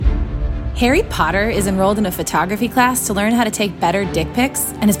Harry Potter is enrolled in a photography class to learn how to take better dick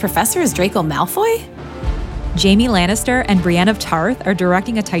pics, and his professor is Draco Malfoy? Jaime Lannister and Brienne of Tarth are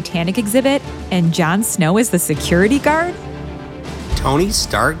directing a Titanic exhibit, and Jon Snow is the security guard? Tony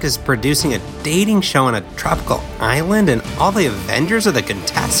Stark is producing a dating show on a tropical island, and all the Avengers are the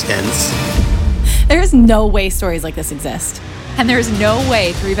contestants. There is no way stories like this exist. And there's no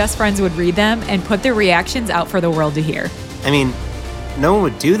way three best friends would read them and put their reactions out for the world to hear. I mean, no one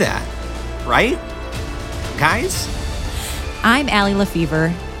would do that, right? Guys? I'm Allie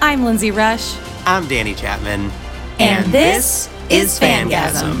Lefevre. I'm Lindsay Rush. I'm Danny Chapman. And this is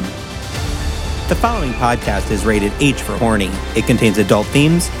Fangasm. The following podcast is rated H for horny. It contains adult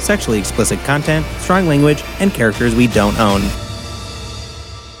themes, sexually explicit content, strong language, and characters we don't own.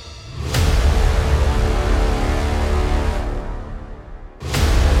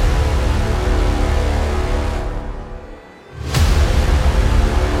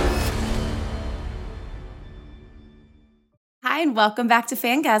 Hi, and welcome back to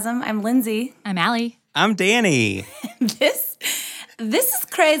Fangasm. I'm Lindsay. I'm Allie. I'm Danny. This is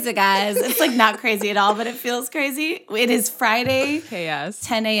crazy, guys. It's like not crazy at all, but it feels crazy. It is Friday, Chaos.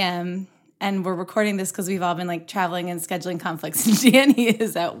 10 a.m., and we're recording this because we've all been like traveling and scheduling conflicts. And Danny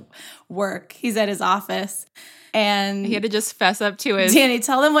is at work. He's at his office. And He had to just fess up to his... Danny,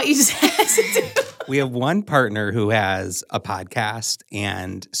 tell them what you just had to do. We have one partner who has a podcast,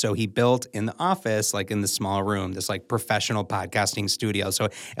 and so he built in the office, like in the small room, this like professional podcasting studio. So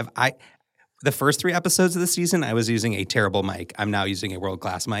the first 3 episodes of the season, I was using a terrible mic. I'm now using a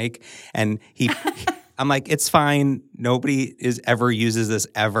world-class mic, and I'm like, it's fine. Nobody ever uses this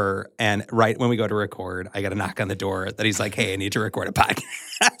ever. And right when we go to record, I got a knock on the door that he's like, hey, I need to record a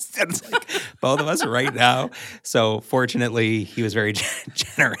podcast. And it's like both of us right now. So fortunately, he was very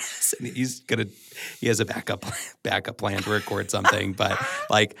generous, and he has a backup plan to record something. But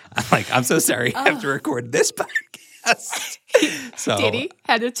I'm so sorry I have to record this podcast. So Danny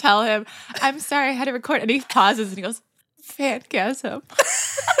had to tell him, I'm sorry, I had to record. And he pauses and he goes, Fangasm.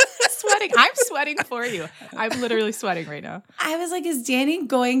 Sweating. I'm sweating for you. I'm literally sweating right now. I was like, is Danny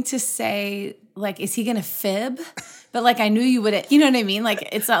going to say, like, is he going to fib? But, like, I knew you would, you know what I mean? Like,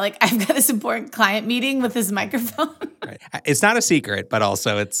 it's not like I've got this important client meeting with his microphone. Right. It's not a secret, but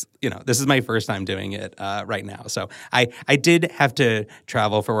also it's, this is my first time doing it right now. So I did have to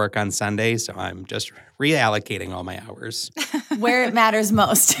travel for work on Sunday, so I'm just reallocating all my hours. Where it matters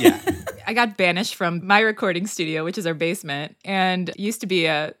most. Yeah. I got banished from my recording studio, which is our basement, and it used to be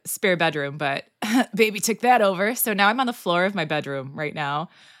a spare bedroom, but baby took that over. So now I'm on the floor of my bedroom right now.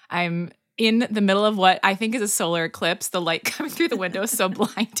 I'm in the middle of what I think is a solar eclipse. The light coming through the window is so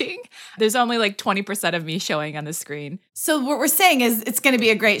blinding. There's only like 20% of me showing on the screen. So what we're saying is it's going to be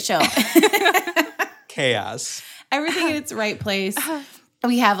a great show. Chaos. Everything in its right place.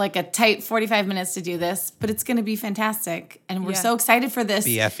 We have like a tight 45 minutes to do this, but it's going to be fantastic. And we're so excited for this.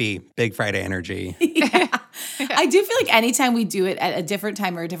 BFE, Big Friday energy. Yeah. I do feel like anytime we do it at a different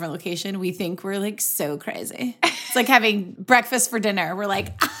time or a different location, we think we're like so crazy. It's like having breakfast for dinner. We're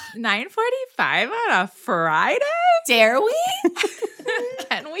like, 9:45 on a Friday? dare we?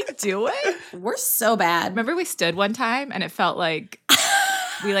 Can we do it? We're so bad. Remember we stood one time and it felt like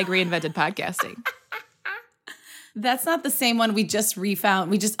we like reinvented podcasting. That's not the same one we just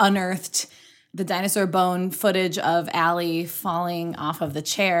refound. We just unearthed the dinosaur bone footage of Allie falling off of the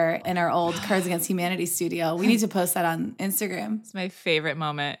chair in our old Cards Against Humanity studio. We need to post that on Instagram. It's my favorite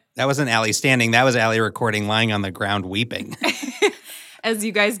moment. That wasn't Allie standing. That was Allie recording lying on the ground weeping. As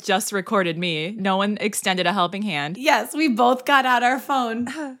you guys just recorded me, no one extended a helping hand. Yes, we both got out our phone.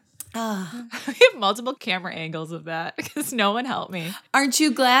 We have multiple camera angles of that because no one helped me. Aren't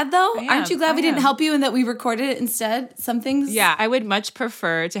you glad, though? I am, Aren't you glad we I didn't am. help you and that we recorded it instead? Some things... Yeah, I would much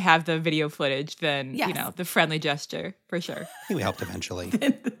prefer to have the video footage than, Yes. the friendly gesture, for sure. I think we helped eventually.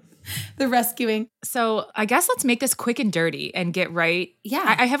 The rescuing. So I guess let's make this quick and dirty and get right.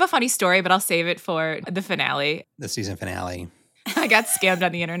 Yeah. I have a funny story, but I'll save it for the finale. The season finale. I got scammed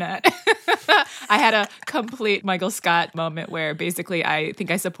on the internet. I had a complete Michael Scott moment where basically I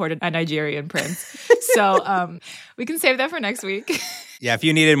think I supported a Nigerian prince. So we can save that for next week. Yeah, if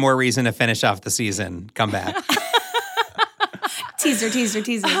you needed more reason to finish off the season, come back. Teaser.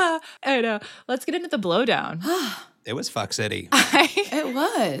 I know. Let's get into the blowdown. It was Fuck City. It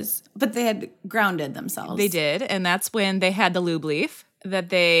was. But they had grounded themselves. They did, and that's when they had the lube leaf that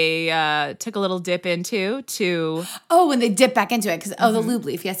they took a little dip into to... Oh, when they dip back into it. Because the lube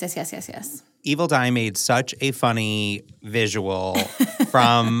leaf. Yes. Evil Die made such a funny visual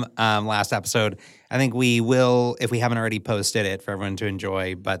from last episode. I think we will, if we haven't already posted it for everyone to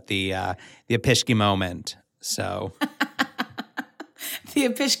enjoy, but the Apishki moment. So The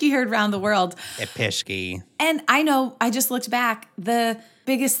Epishki heard round the world. Epishki. And I know, I just looked back. The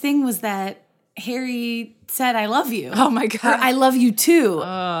biggest thing was that Harry said, I love you. Oh my Or, God. I love you too.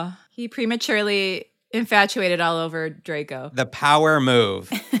 He prematurely infatuated all over Draco. The power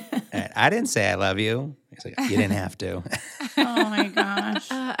move. I didn't say I love you. He's like, you didn't have to. Oh my gosh.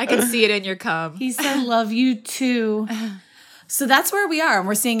 I can see it in your cum. He said, love you too. So that's where we are. And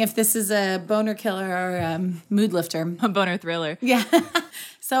we're seeing if this is a boner killer or a mood lifter. A boner thriller. Yeah.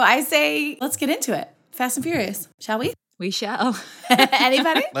 So I say, let's get into it. Fast and Furious, shall we? We shall.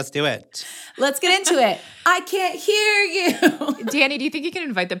 Anybody? Let's do it. Let's get into it. I can't hear you. Danny, do you think you can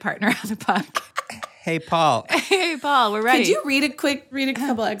invite the partner on the podcast? Hey, Paul, Hey, Paul, we're ready. Could you read a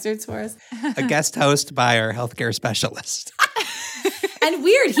couple excerpts for us? a guest host by our healthcare specialist. And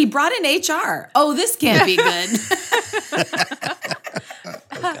weird, he brought in HR. Oh, this can't be good.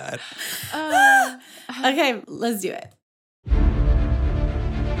 Oh, God. Okay, let's do it.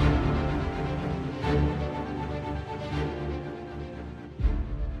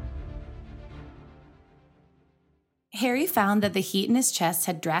 Harry found that the heat in his chest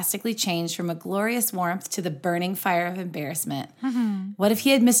had drastically changed from a glorious warmth to the burning fire of embarrassment. What if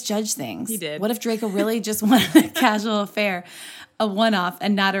he had misjudged things? He did. What if Draco really just wanted a casual affair, a one-off,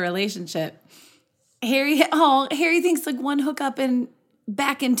 and not a relationship? Harry thinks like one hookup and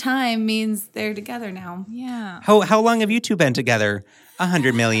back in time means they're together now. Yeah. How long have you two been together?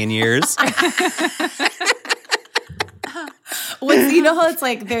 100 million years. You know how it's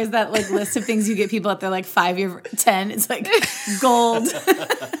like there's that like list of things you get people at their like 5-year, 10. It's like gold.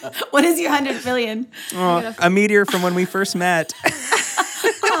 What is your 100 billion? Oh, a meteor from when we first met.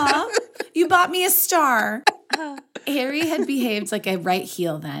 Aw, you bought me a star. Harry had behaved like a right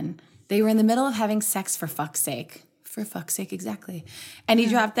heel then. They were in the middle of having sex for fuck's sake. For fuck's sake, exactly. And he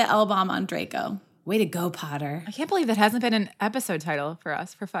dropped the L-bomb on Draco. Way to go, Potter. I can't believe that hasn't been an episode title for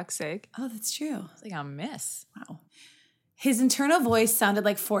us, for fuck's sake. Oh, that's true. It's like a miss. Wow. His internal voice sounded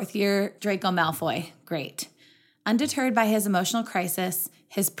like fourth-year Draco Malfoy. Great. Undeterred by his emotional crisis,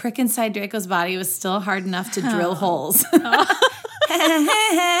 his prick inside Draco's body was still hard enough to drill holes.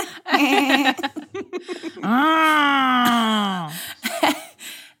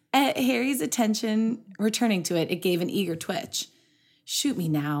 At Harry's attention returning to it, it gave an eager twitch. Shoot me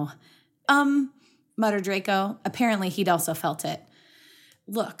now. Muttered Draco. Apparently, he'd also felt it.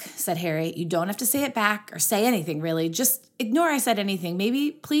 Look, said Harry, you don't have to say it back or say anything, really. Just ignore I said anything.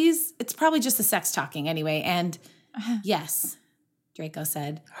 Maybe, please? It's probably just the sex talking anyway. And yes, Draco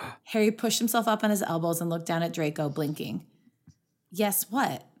said. Harry pushed himself up on his elbows and looked down at Draco, blinking. Yes,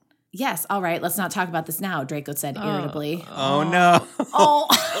 what? Yes, all right, let's not talk about this now, Draco said irritably. Oh, no. Oh,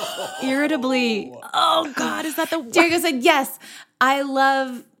 Irritably. Oh, God, is that the worst? Draco said, yes, I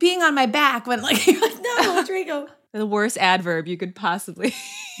love being on my back when, like, you're like, no, Draco. The worst adverb you could possibly.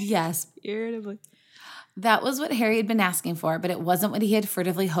 Yes. Irritably. That was what Harry had been asking for, but it wasn't what he had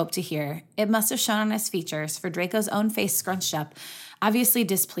furtively hoped to hear. It must have shown on his features, for Draco's own face scrunched up, obviously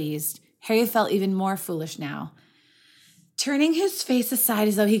displeased. Harry felt even more foolish now. Turning his face aside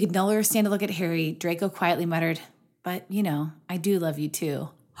as though he could no longer stand to look at Harry, Draco quietly muttered, but, you know, I do love you too.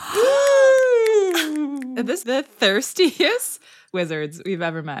 Are this the thirstiest wizards we've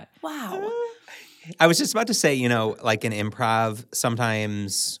ever met? Wow. I was just about to say, you know, like in improv,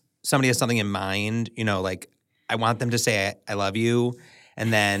 sometimes somebody has something in mind, you know, like I want them to say, I love you.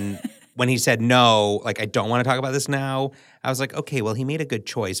 And then when he said no, like, I don't want to talk about this now, I was like, okay, well, he made a good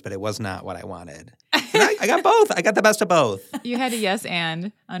choice, but it was not what I wanted. And I got both. I got the best of both. You had a yes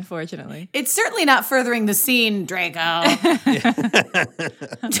and, unfortunately. It's certainly not furthering the scene, Draco.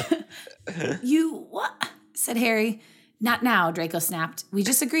 You what? Said Harry. Not now, Draco snapped. We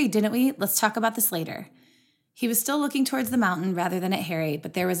just agreed, didn't we? Let's talk about this later. He was still looking towards the mountain rather than at Harry,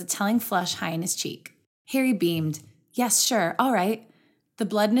 but there was a telling flush high in his cheek. Harry beamed. Yes, sure, all right. The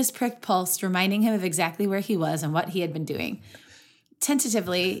blood in his pricked pulsed, reminding him of exactly where he was and what he had been doing.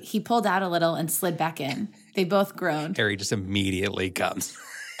 Tentatively, he pulled out a little and slid back in. They both groaned. Harry just immediately comes.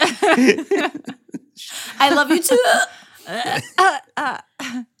 I love you too.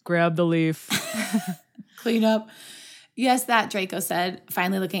 Grab the leaf. Clean up. Yes, that, Draco said,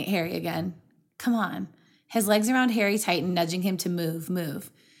 finally looking at Harry again. Come on. His legs around Harry tightened, nudging him to move.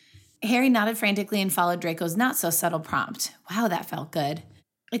 Harry nodded frantically and followed Draco's not-so-subtle prompt. Wow, that felt good.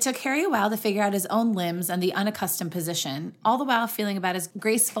 It took Harry a while to figure out his own limbs and the unaccustomed position, all the while feeling about as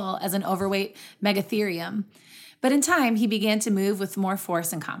graceful as an overweight megatherium. But in time, he began to move with more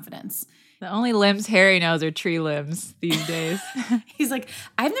force and confidence. The only limbs Harry knows are tree limbs these days. He's like,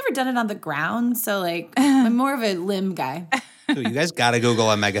 I've never done it on the ground, so like, I'm more of a limb guy. Dude, you guys got to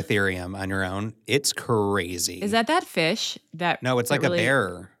Google a megatherium on your own. It's crazy. Is that fish? No, it's like really... a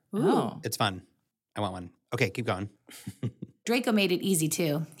bear. Oh. It's fun. I want one. Okay, keep going. Draco made it easy,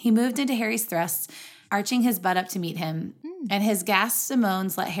 too. He moved into Harry's thrusts, arching his butt up to meet him, and his gasps and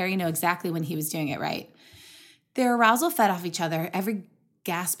moans let Harry know exactly when he was doing it right. Their arousal fed off each other, every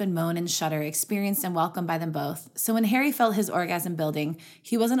gasp and moan and shudder experienced and welcomed by them both. So when Harry felt his orgasm building,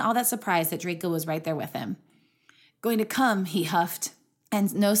 he wasn't all that surprised that Draco was right there with him. Going to come, he huffed.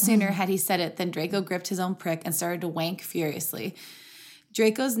 And no sooner had he said it than Draco gripped his own prick and started to wank furiously.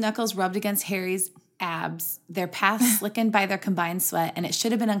 Draco's knuckles rubbed against Harry's abs, their paths slickened by their combined sweat, and it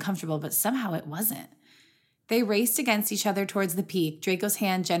should have been uncomfortable, but somehow it wasn't. They raced against each other towards the peak, Draco's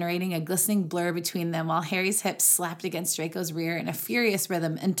hand generating a glistening blur between them while Harry's hips slapped against Draco's rear in a furious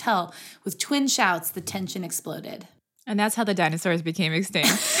rhythm until, with twin shouts, the tension exploded. And that's how the dinosaurs became extinct.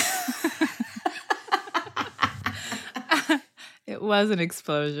 It was an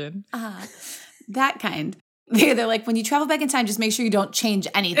explosion. That kind. They're like, when you travel back in time, just make sure you don't change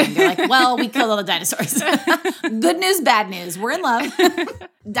anything. They're like, well, we killed all the dinosaurs. Good news, bad news. We're in love.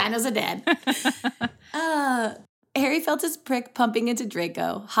 Dinos are dead. Harry felt his prick pumping into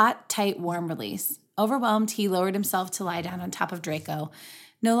Draco. Hot, tight, warm release. Overwhelmed, he lowered himself to lie down on top of Draco.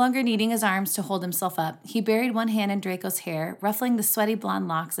 No longer needing his arms to hold himself up, he buried one hand in Draco's hair, ruffling the sweaty blonde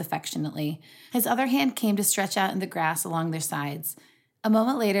locks affectionately. His other hand came to stretch out in the grass along their sides. A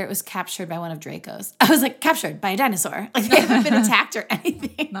moment later, it was captured by one of Draco's. I was like, captured by a dinosaur. Like, they haven't been attacked or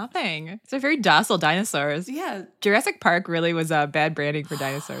anything. Nothing. They're very docile dinosaurs. Yeah. Jurassic Park really was bad branding for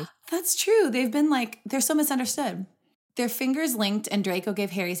dinosaurs. That's true. They've been like, they're so misunderstood. Their fingers linked, and Draco gave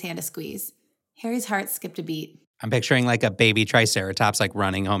Harry's hand a squeeze. Harry's heart skipped a beat. I'm picturing like a baby triceratops like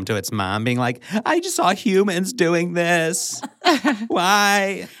running home to its mom being like, I just saw humans doing this.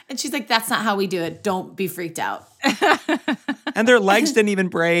 Why? And she's like, that's not how we do it. Don't be freaked out. And their legs didn't even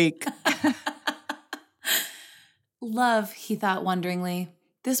break. Love, he thought wonderingly.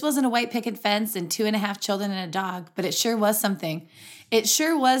 This wasn't a white picket fence and 2.5 children and a dog, but it sure was something. It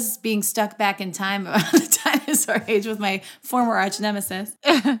sure was being stuck back in time around the dinosaur age with my former arch nemesis.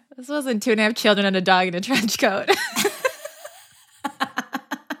 This wasn't 2.5 children and a dog in a trench coat.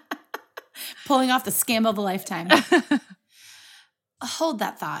 Pulling off the scam of a lifetime. Hold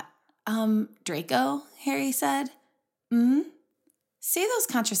that thought. Draco, Harry said. Say those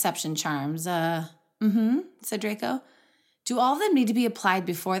contraception charms. Said Draco. Do all of them need to be applied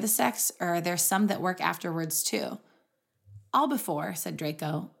before the sex, or are there some that work afterwards too? All before, said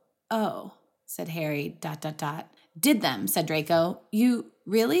Draco. Oh, said Harry, ... Did them, said Draco. You,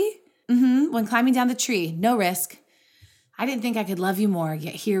 really? When climbing down the tree, no risk. I didn't think I could love you more,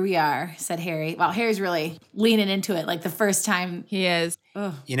 yet here we are, said Harry. Wow, Harry's really leaning into it like the first time. He is.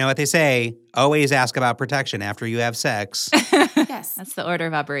 Ugh. You know what they say, always ask about protection after you have sex. Yes. That's the order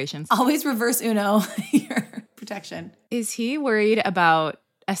of operations. Always reverse Uno your protection. Is he worried about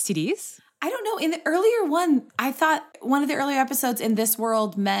STDs? I don't know. In the earlier one, I thought one of the earlier episodes in this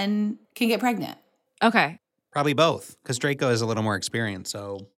world, men can get pregnant. Okay. Probably both, because Draco is a little more experienced,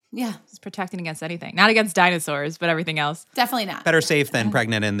 so... Yeah. He's protecting against anything. Not against dinosaurs, but everything else. Definitely not. Better safe than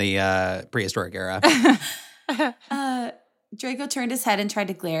pregnant in the prehistoric era. Draco turned his head and tried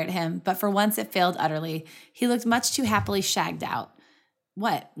to glare at him, but for once it failed utterly. He looked much too happily shagged out.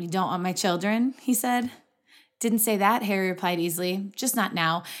 What, you don't want my children? He said. Didn't say that, Harry replied easily. Just not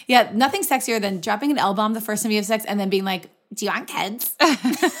now. Yeah, nothing sexier than dropping an L-bomb the first time you have sex and then being like, do you want kids?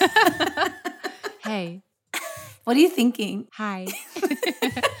 Hey. What are you thinking? Hi.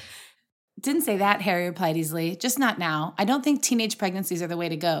 Didn't say that, Harry replied easily. Just not now. I don't think teenage pregnancies are the way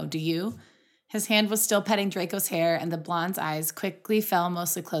to go, do you? His hand was still petting Draco's hair, and the blonde's eyes quickly fell,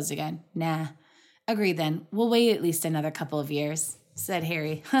 mostly closed again. Nah. Agreed then. We'll wait at least another couple of years, said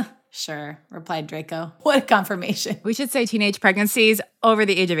Harry. Huh, sure, replied Draco. What a confirmation. We should say teenage pregnancies over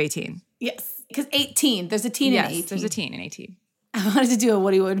the age of 18. Yes, because 18. There's a teen in 18. Yes, there's a teen in 18. I wanted to do a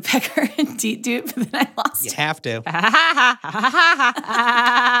Woody Woodpecker and do it, but then I lost You it. have to.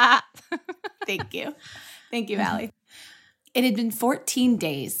 Thank you. Thank you, Allie. It had been 14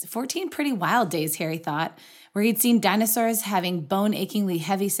 days, 14 pretty wild days, Harry thought, where he'd seen dinosaurs having bone-achingly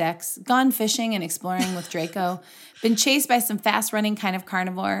heavy sex, gone fishing and exploring with Draco, been chased by some fast-running kind of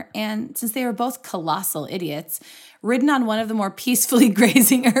carnivore, and since they were both colossal idiots, ridden on one of the more peacefully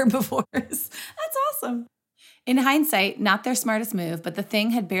grazing herbivores. That's awesome. In hindsight, not their smartest move, but the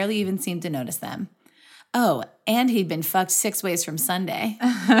thing had barely even seemed to notice them. Oh, and he'd been fucked 6 ways from Sunday.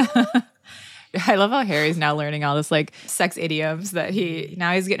 I love how Harry's now learning all this like sex idioms that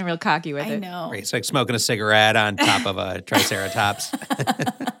now he's getting real cocky with it. I know. Right, it's like smoking a cigarette on top of a triceratops.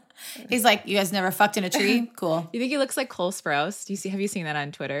 He's like, you guys never fucked in a tree? Cool. You think he looks like Cole Sprouse? Have you seen that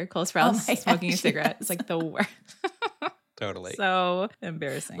on Twitter? Cole Sprouse smoking a cigarette. It's like the worst. Totally. So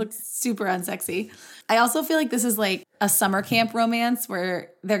embarrassing. Looks super unsexy. I also feel like this is like a summer camp romance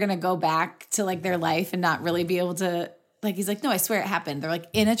where they're going to go back to like their life and not really be able to, like, he's like, no, I swear it happened. They're like,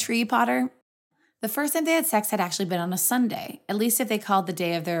 in a tree, Potter. The first time they had sex had actually been on a Sunday, at least if they called the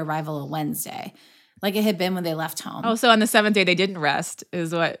day of their arrival a Wednesday, like it had been when they left home. Oh, so on the seventh day they didn't rest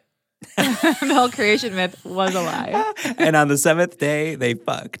is what the whole creation myth was a lie. And on the seventh day, they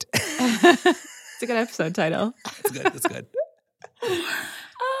fucked. It's a good episode title. It's good. It's good.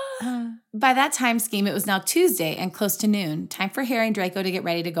 By that time scheme, it was now Tuesday and close to noon, time for Harry and Draco to get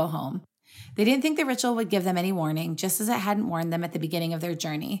ready to go home. They didn't think the ritual would give them any warning, just as it hadn't warned them at the beginning of their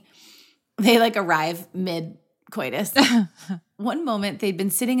journey. They arrive mid-coitus. One moment, they'd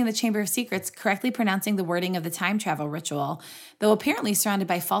been sitting in the Chamber of Secrets correctly pronouncing the wording of the time travel ritual, though apparently surrounded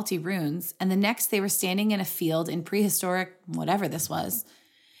by faulty runes, and the next they were standing in a field in prehistoric whatever this was.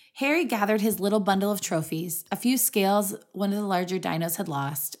 Harry gathered his little bundle of trophies, a few scales one of the larger dinos had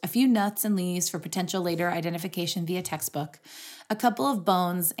lost, a few nuts and leaves for potential later identification via textbook, a couple of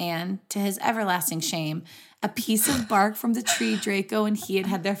bones, and, to his everlasting shame, a piece of bark from the tree Draco and he had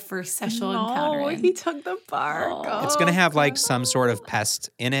had their first sexual encounter in. He took the bark. Oh, It's going to have some sort of pest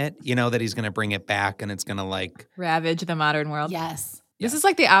in it, that he's going to bring it back and it's going to ravage the modern world. Yes. This is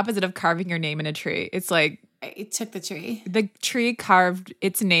like the opposite of carving your name in a tree. It's like it took the tree. The tree carved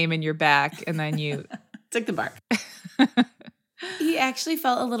its name in your back and then you took the bark. He actually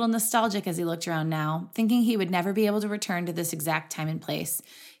felt a little nostalgic as he looked around now, thinking he would never be able to return to this exact time and place.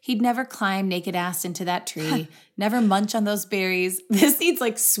 He'd never climb naked-assed into that tree, never munch on those berries. This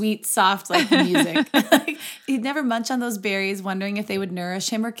needs sweet, soft music. He'd never munch on those berries, wondering if they would nourish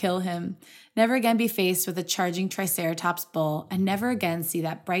him or kill him. Never again be faced with a charging Triceratops bull, and never again see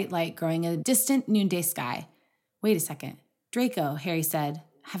that bright light growing in a distant noonday sky. Wait a second. Draco, Harry said,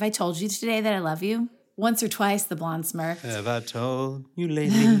 have I told you today that I love you? Once or twice, the blonde smirked. Have I told you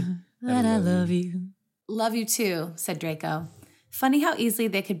lately that I love you? Love you too, said Draco. Funny how easily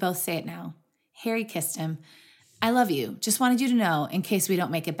they could both say it now. Harry kissed him. I love you. Just wanted you to know in case we don't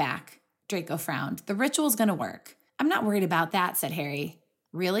make it back. Draco frowned. The ritual's going to work. I'm not worried about that, said Harry.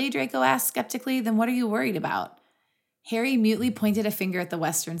 Really? Draco asked skeptically. Then what are you worried about? Harry mutely pointed a finger at the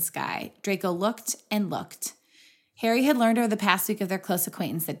western sky. Draco looked and looked. Harry had learned over the past week of their close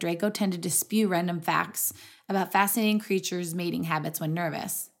acquaintance that Draco tended to spew random facts about fascinating creatures' mating habits when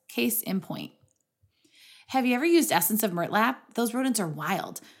nervous. Case in point. Have you ever used essence of murtlap? Those rodents are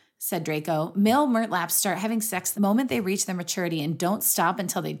wild, said Draco. Male murtlaps start having sex the moment they reach their maturity and don't stop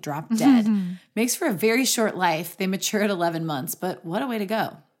until they drop dead. Makes for a very short life. They mature at 11 months, but what a way to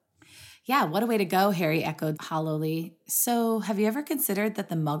go. Yeah, what a way to go, Harry echoed hollowly. So have you ever considered that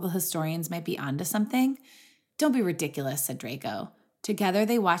the Muggle historians might be onto something? Don't be ridiculous, said Draco. Together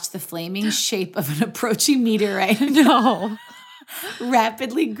they watched the flaming shape of an approaching meteorite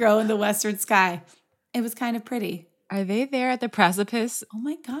rapidly grow in the western sky. It was kind of pretty. Are they there at the precipice Oh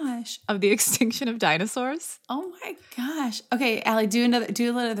my gosh. of the extinction of dinosaurs? Oh my gosh. Okay, Allie, do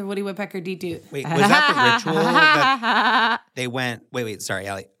another Woody Woodpecker do. Wait, was that the ritual that they went? Wait, sorry,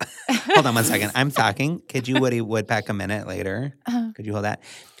 Allie. Hold on one second. I'm talking. Could you Woody Woodpeck a minute later? Could you hold that?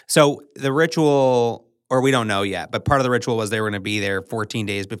 So the ritual, or we don't know yet, but part of the ritual was they were going to be there 14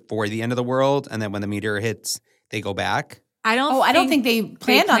 days before the end of the world, and then when the meteor hits, they go back. I don't think they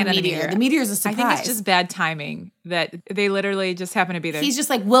planned on the meteor. The meteor is a surprise. I think it's just bad timing that they literally just happen to be there. He's just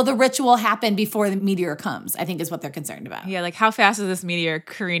like, will the ritual happen before the meteor comes? I think is what they're concerned about. Yeah, how fast is this meteor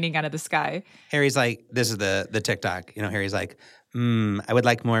careening out of the sky? Harry's like, this is the TikTok. Harry's like, I would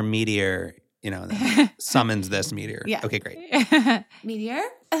like more meteor. Summons this meteor. Yeah. Okay, great. Meteor?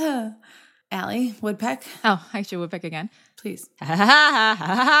 Allie, Woodpeck. Oh, I should Woodpeck again. Please.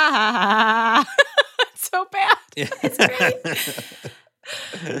 So bad. Yeah. It's great.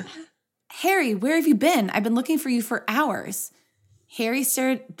 Harry, where have you been? I've been looking for you for hours. Harry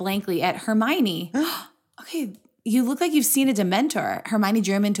stared blankly at Hermione. Okay, you look like you've seen a Dementor. Hermione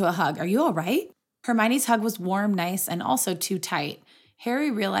drew him into a hug. Are you all right? Hermione's hug was warm, nice, and also too tight. Harry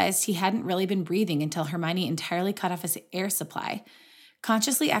realized he hadn't really been breathing until Hermione entirely cut off his air supply.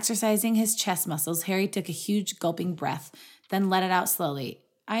 Consciously exercising his chest muscles, Harry took a huge gulping breath, then let it out slowly.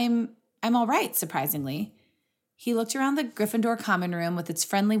 I'm all right, surprisingly. He looked around the Gryffindor common room with its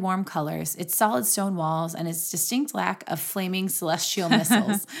friendly warm colors, its solid stone walls, and its distinct lack of flaming celestial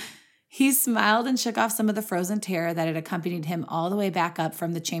missiles. He smiled and shook off some of the frozen terror that had accompanied him all the way back up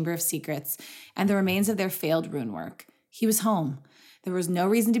from the Chamber of Secrets and the remains of their failed rune work. He was home. There was no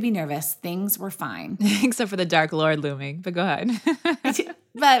reason to be nervous. Things were fine. Except for the Dark Lord looming, but go ahead.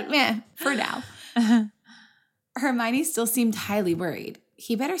 But for now. Hermione still seemed highly worried.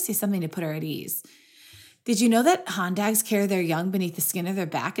 He better say something to put her at ease. Did you know that hondags carry their young beneath the skin of their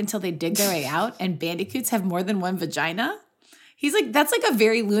back until they dig their way out, and bandicoots have more than one vagina? He's like, that's like a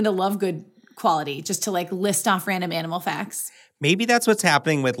very Luna Lovegood quality, just to like list off random animal facts. Maybe that's what's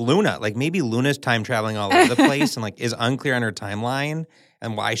happening with Luna. Like maybe Luna's time traveling all over the place and like is unclear on her timeline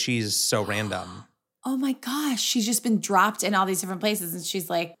and why she's so random. Oh my gosh, she's just been dropped in all these different places and she's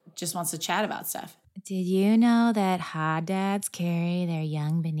like, just wants to chat about stuff. Did you know that dads carry their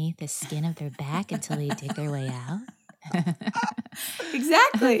young beneath the skin of their back until they dig their way out?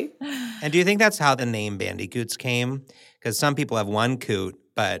 Exactly. And do you think that's how the name bandicoots came? Because some people have one coot,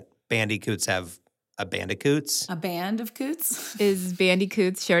 but bandicoots have a bandicoots. A band of coots? Is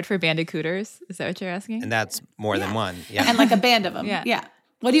bandicoots short for bandicooters? Is that what you're asking? And that's more than one. Yeah. And like a band of them. Yeah.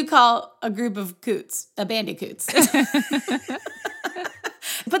 What do you call a group of coots? A bandicoots.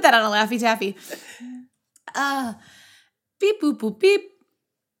 Put that on a Laffy Taffy. Beep, boop, boop, beep.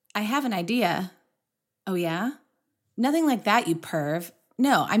 I have an idea. Oh, yeah? Nothing like that, you perv.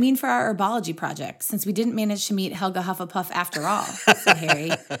 No, I mean for our herbology project, since we didn't manage to meet Helga Hufflepuff after all, said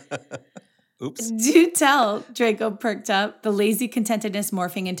Harry. Oops. Do tell, Draco perked up, the lazy contentedness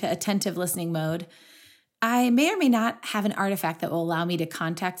morphing into attentive listening mode. I may or may not have an artifact that will allow me to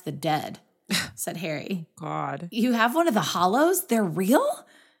contact the dead, said Harry. God. You have one of the hollows? They're real?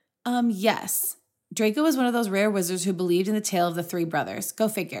 Yes. Draco was one of those rare wizards who believed in the tale of the three brothers. Go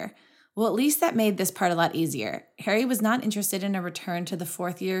figure. Well, at least that made this part a lot easier. Harry was not interested in a return to the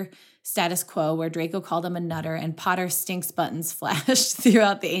fourth-year status quo where Draco called him a nutter and Potter stinks buttons flashed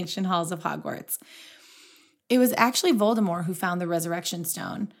throughout the ancient halls of Hogwarts. It was actually Voldemort who found the Resurrection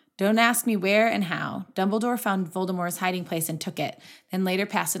Stone. Don't ask me where and how. Dumbledore found Voldemort's hiding place and took it, then later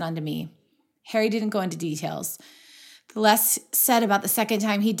passed it on to me. Harry didn't go into details. The less said about the second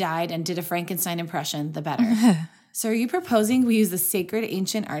time he died and did a Frankenstein impression, the better. So are you proposing we use the sacred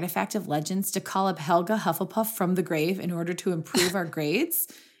ancient artifact of legends to call up Helga Hufflepuff from the grave in order to improve our grades?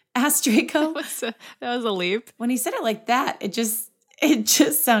 Asked Draco. That was a leap. When he said it like that, it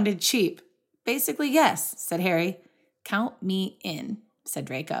just sounded cheap. Basically, yes, said Harry. Count me in, said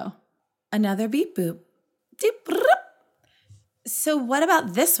Draco. Another beep boop. Deep broop. So what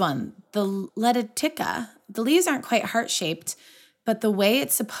about this one, the Leditica? The leaves aren't quite heart-shaped, but the way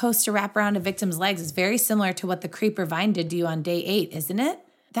it's supposed to wrap around a victim's legs is very similar to what the creeper vine did to you on day 8, isn't it?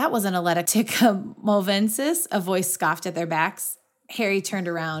 That wasn't a Leditica mulvensis, a voice scoffed at their backs. Harry turned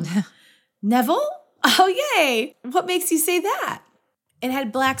around. Neville? Oh, yay! What makes you say that? It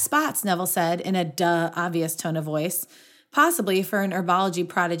had black spots, Neville said in a obvious tone of voice. Possibly for an herbology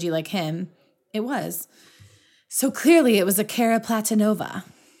prodigy like him. It was. So clearly it was a Cara Platinova.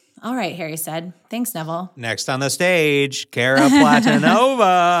 All right, Harry said. Thanks, Neville. Next on the stage, Cara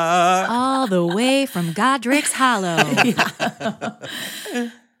Platinova. All the way from Godric's Hollow.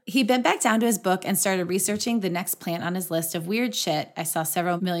 He bent back down to his book and started researching the next plant on his list of weird shit I saw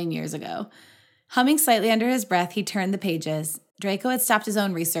several million years ago. Humming slightly under his breath, he turned the pages. Draco had stopped his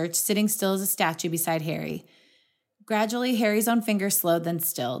own research, sitting still as a statue beside Harry. Gradually, Harry's own fingers slowed, then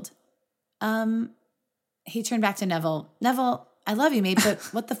stilled. He turned back to Neville. Neville, I love you, mate, but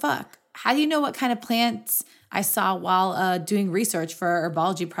what the fuck? How do you know what kind of plants I saw while doing research for our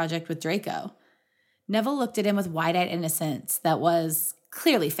herbology project with Draco? Neville looked at him with wide-eyed innocence that was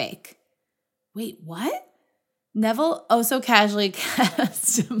clearly fake. Wait, what? Neville so casually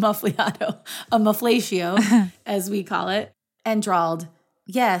cast a mufflatio, as we call it, and drawled,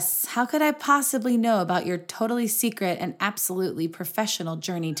 yes, how could I possibly know about your totally secret and absolutely professional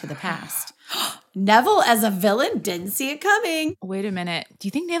journey to the past? Neville as a villain didn't see it coming. Wait a minute. Do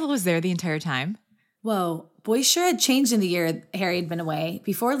you think Neville was there the entire time? Whoa, boys sure had changed in the year Harry had been away.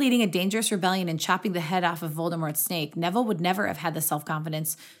 Before leading a dangerous rebellion and chopping the head off of Voldemort's snake, Neville would never have had the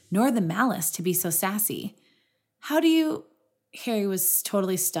self-confidence nor the malice to be so sassy. How do you... Harry was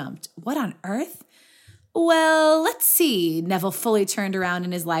totally stumped. What on earth? Well, let's see. Neville fully turned around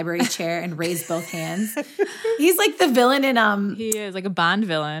in his library chair and raised both hands. He's like the villain in He is like a Bond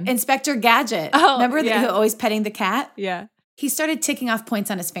villain. Inspector Gadget. Oh, remember yeah. always petting the cat? Yeah. He started ticking off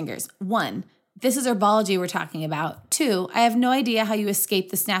points on his fingers. 1, this is herbology we're talking about. 2, I have no idea how you escaped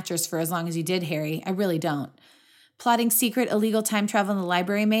the Snatchers for as long as you did, Harry. I really don't. Plotting secret illegal time travel in the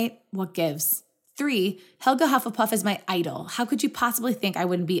library, mate? What gives? 3, Helga Hufflepuff is my idol. How could you possibly think I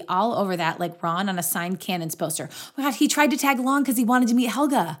wouldn't be all over that like Ron on a signed Cannons poster? Oh my God, he tried to tag along because he wanted to meet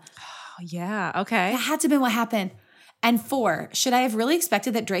Helga. Oh, yeah. Okay. That had to have been what happened. And 4, should I have really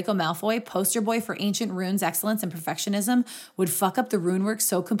expected that Draco Malfoy, poster boy for ancient runes excellence and perfectionism, would fuck up the rune work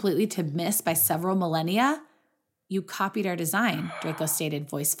so completely to miss by several millennia? You copied our design, Draco stated,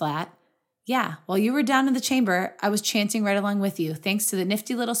 voice flat. Yeah, while you were down in the chamber, I was chanting right along with you, thanks to the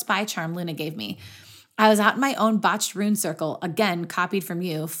nifty little spy charm Luna gave me. I was out in my own botched rune circle, again copied from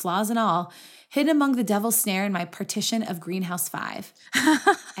you, flaws and all, hidden among the devil's snare in my partition of Greenhouse 5.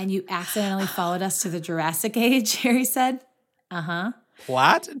 And you accidentally followed us to the Jurassic Age, Harry said. Uh-huh.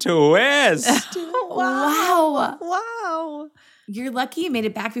 Plot twist. Wow. Wow. You're lucky you made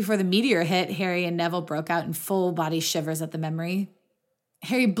it back before the meteor hit, Harry and Neville broke out in full body shivers at the memory.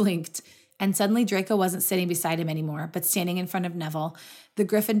 Harry blinked, and suddenly Draco wasn't sitting beside him anymore, but standing in front of Neville, the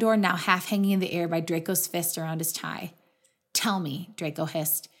Gryffindor now half hanging in the air by Draco's fist around his tie. Tell me, Draco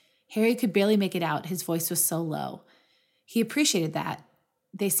hissed. Harry could barely make it out. His voice was so low. He appreciated that.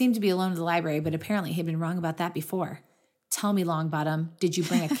 They seemed to be alone in the library, but apparently he'd been wrong about that before. Tell me, Longbottom, did you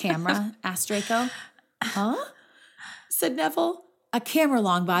bring a camera? Asked Draco. Huh? Said Neville. A camera,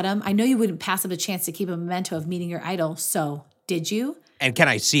 Longbottom. I know you wouldn't pass up a chance to keep a memento of meeting your idol, so did you? And can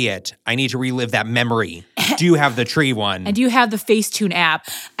I see it? I need to relive that memory. Do you have the tree one? And do you have the Facetune app?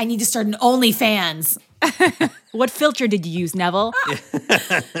 I need to start an OnlyFans. What filter did you use, Neville?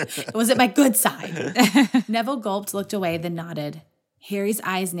 It was at my good side. Neville gulped, looked away, then nodded. Harry's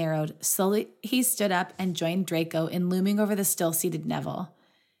eyes narrowed. Slowly, he stood up and joined Draco in looming over the still-seated Neville.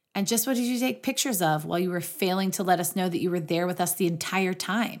 And just what did you take pictures of while you were failing to let us know that you were there with us the entire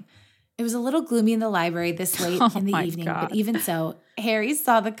time? It was a little gloomy in the library this late in the evening, but even so, Harry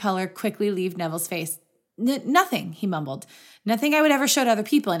saw the color quickly leave Neville's face. Nothing, he mumbled. Nothing I would ever show to other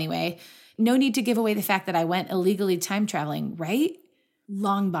people anyway. No need to give away the fact that I went illegally time traveling, right?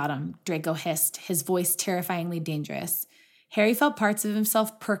 Longbottom, Draco hissed, his voice terrifyingly dangerous. Harry felt parts of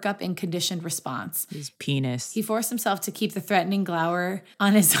himself perk up in conditioned response. His penis. He forced himself to keep the threatening glower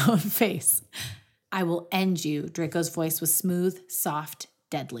on his own face. I will end you, Draco's voice was smooth, soft,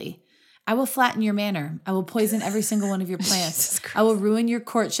 deadly. I will flatten your manner. I will poison every single one of your plants. I will ruin your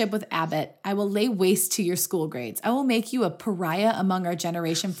courtship with Abbott. I will lay waste to your school grades. I will make you a pariah among our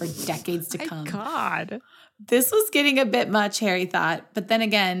generation for decades to come. God. This was getting a bit much, Harry thought. But then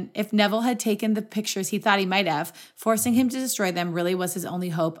again, if Neville had taken the pictures he thought he might have, forcing him to destroy them really was his only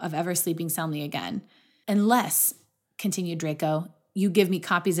hope of ever sleeping soundly again. Unless, continued Draco, you give me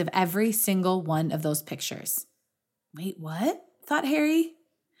copies of every single one of those pictures. Wait, what? Thought Harry.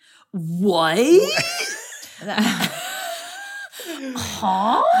 What?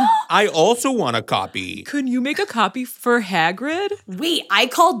 Huh? I also want a copy. Can you make a copy for Hagrid? Wait, I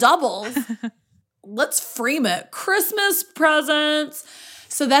call doubles. Let's frame it. Christmas presents.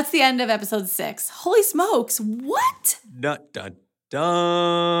 So that's the end of episode 6. Holy smokes. What? Dun, dun,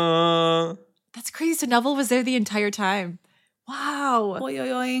 dun. That's crazy. So Neville was there the entire time. Wow. Oy,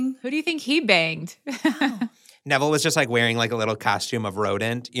 oy, oy. Who do you think he banged? Wow. Neville was just like wearing like a little costume of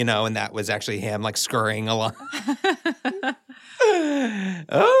rodent, you know, and that was actually him like scurrying along.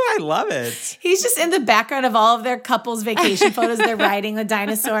 Oh, I love it. He's just in the background of all of their couples' vacation photos. They're riding the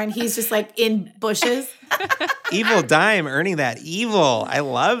dinosaur and he's just like in bushes. Evil Dime earning that evil. I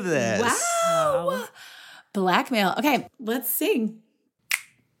love this. Wow. Blackmail. Okay, let's sing.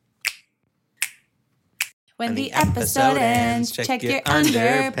 When the episode ends, check your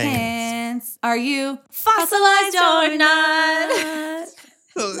underpants. Are you fossilized or not?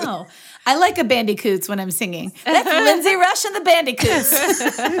 No. I like a bandicoots when I'm singing. That's Lindsay Rush and the Bandicoots.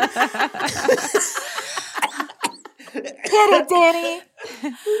 Get it, Danny.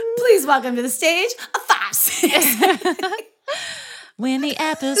 Please welcome to the stage, a 5-6. When the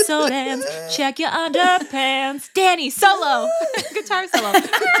episode ends, check your underpants. Danny, solo. Guitar solo.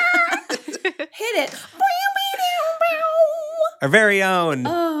 Hit it. Our very own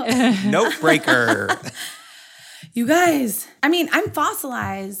note breaker. You guys, I mean, I'm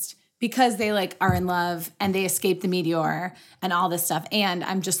fossilized because they like are in love and they escape the meteor and all this stuff. And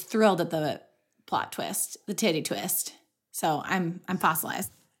I'm just thrilled at the plot twist, the titty twist. So I'm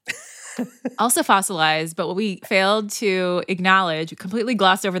fossilized. Also fossilized, but what we failed to acknowledge, completely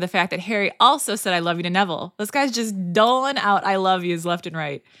glossed over the fact that Harry also said I love you to Neville. This guy's just doling out I love yous left and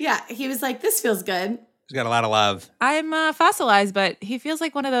right. Yeah, he was like, this feels good. He's got a lot of love. I'm fossilized, but he feels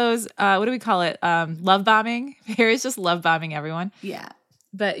like one of those, what do we call it? Love bombing. Harry's just love bombing everyone. Yeah.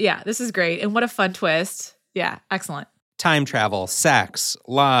 But yeah, this is great. And what a fun twist. Yeah, excellent. Time travel, sex,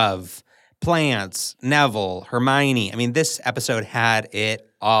 love, plants, Neville, Hermione. I mean, this episode had it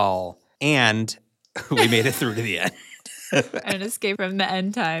all. And we made it through to the end. And an escape from the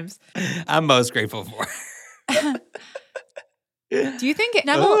end times. I'm most grateful for. Do you think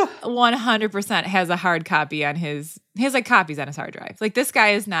Neville 100% has a hard copy on his like copies on his hard drive? Like this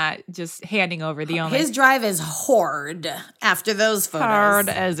guy is not just handing over the only. His drive is hoard after those photos. Hard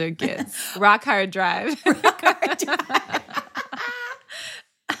as it gets. Rock hard drive.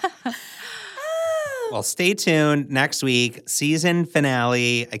 Well, stay tuned. Next week, season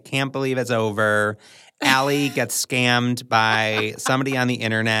finale. I can't believe it's over. Allie gets scammed by somebody on the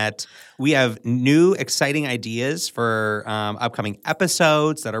internet. We have new, exciting ideas for upcoming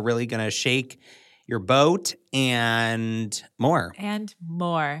episodes that are really going to shake your boat and more. And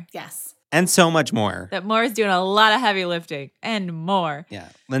more. Yes. And so much more. That more is doing a lot of heavy lifting and more. Yeah.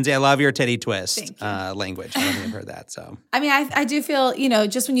 Lindsay, I love your titty twist language. I don't think I've heard that. So, I mean, I do feel,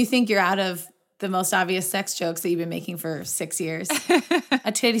 just when you think you're out of the most obvious sex jokes that you've been making for 6 years,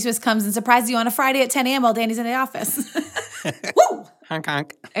 a titty twist comes and surprises you on a Friday at 10 a.m. while Danny's in the office. Woo! Honk,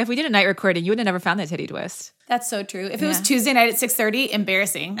 honk. If we did a night recording, you would have never found that titty twist. That's so true. If it was Tuesday night at 6:30,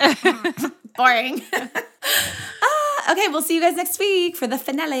 embarrassing. Boring. Okay, we'll see you guys next week for the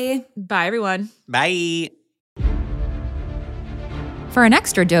finale. Bye, everyone. Bye. For an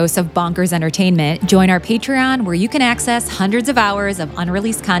extra dose of bonkers entertainment, join our Patreon where you can access hundreds of hours of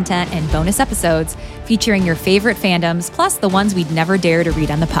unreleased content and bonus episodes featuring your favorite fandoms, plus the ones we'd never dare to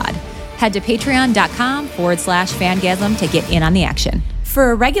read on the pod. Head to patreon.com/fangasm to get in on the action.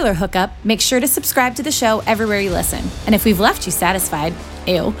 For a regular hookup, make sure to subscribe to the show everywhere you listen. And if we've left you satisfied,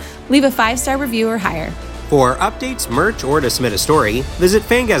 leave a 5-star review or higher. For updates, merch, or to submit a story, visit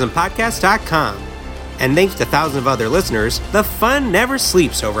fangasmpodcast.com. And thanks to thousands of other listeners, the fun never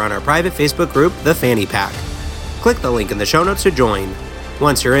sleeps over on our private Facebook group, The Fanny Pack. Click the link in the show notes to join.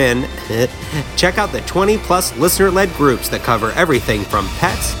 Once you're in, check out the 20-plus listener-led groups that cover everything from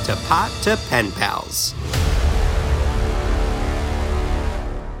pets to pot to pen pals.